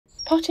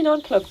Potting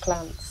on plug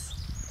plants.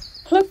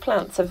 Plug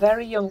plants are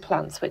very young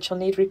plants which will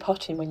need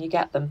repotting when you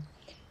get them.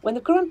 When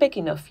they've grown big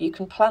enough, you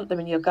can plant them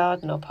in your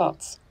garden or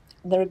pots.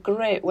 They're a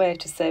great way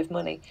to save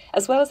money,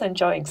 as well as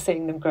enjoying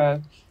seeing them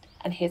grow.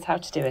 And here's how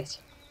to do it.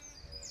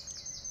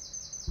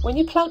 When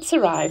your plants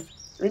arrive,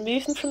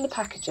 remove them from the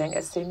packaging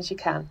as soon as you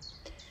can.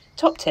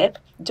 Top tip,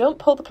 don't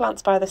pull the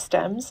plants by the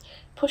stems,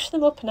 push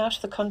them up and out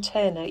of the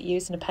container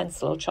using a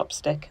pencil or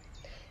chopstick.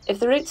 If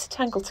the roots are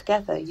tangled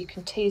together, you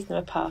can tease them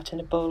apart in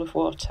a bowl of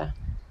water.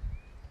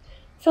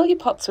 Fill your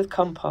pots with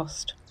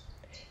compost.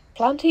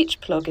 Plant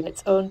each plug in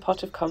its own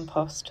pot of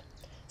compost.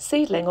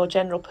 Seedling or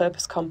general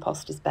purpose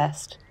compost is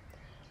best.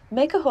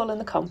 Make a hole in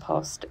the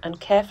compost and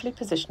carefully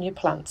position your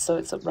plant so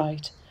it's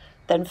upright.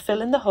 Then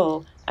fill in the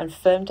hole and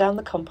firm down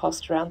the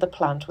compost around the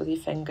plant with your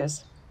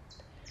fingers.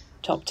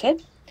 Top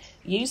tip,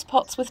 use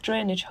pots with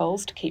drainage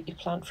holes to keep your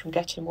plant from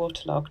getting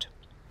waterlogged.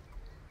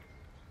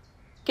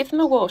 Give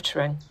them a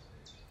watering.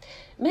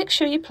 Make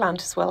sure your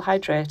plant is well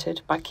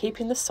hydrated by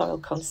keeping the soil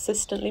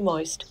consistently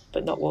moist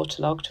but not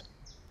waterlogged.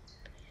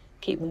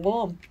 Keep them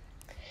warm.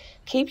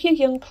 Keep your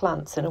young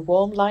plants in a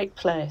warm, light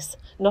place,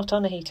 not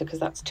on a heater because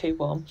that's too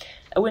warm.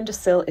 A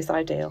windowsill is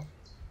ideal.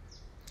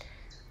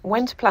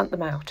 When to plant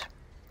them out?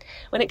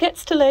 When it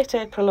gets to late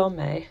April or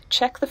May,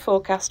 check the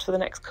forecast for the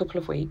next couple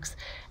of weeks,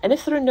 and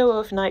if there are no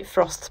overnight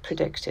frosts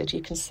predicted,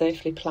 you can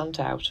safely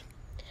plant out.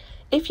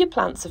 If your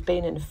plants have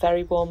been in a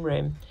very warm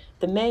room,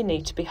 they may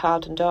need to be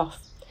hardened off.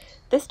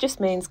 This just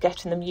means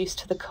getting them used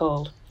to the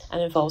cold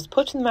and involves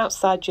putting them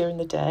outside during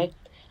the day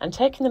and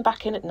taking them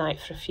back in at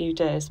night for a few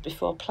days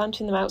before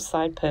planting them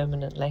outside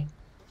permanently.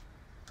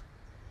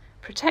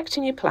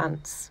 Protecting your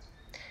plants.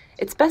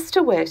 It's best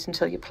to wait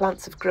until your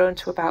plants have grown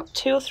to about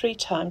 2 or 3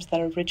 times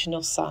their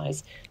original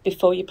size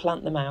before you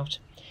plant them out,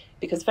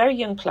 because very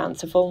young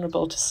plants are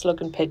vulnerable to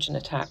slug and pigeon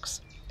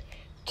attacks.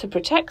 To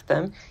protect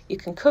them, you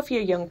can cover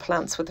your young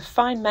plants with a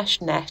fine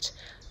mesh net.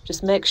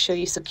 Just make sure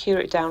you secure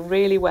it down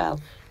really well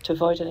to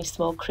avoid any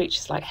small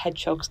creatures like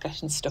hedgehogs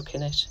getting stuck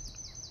in it.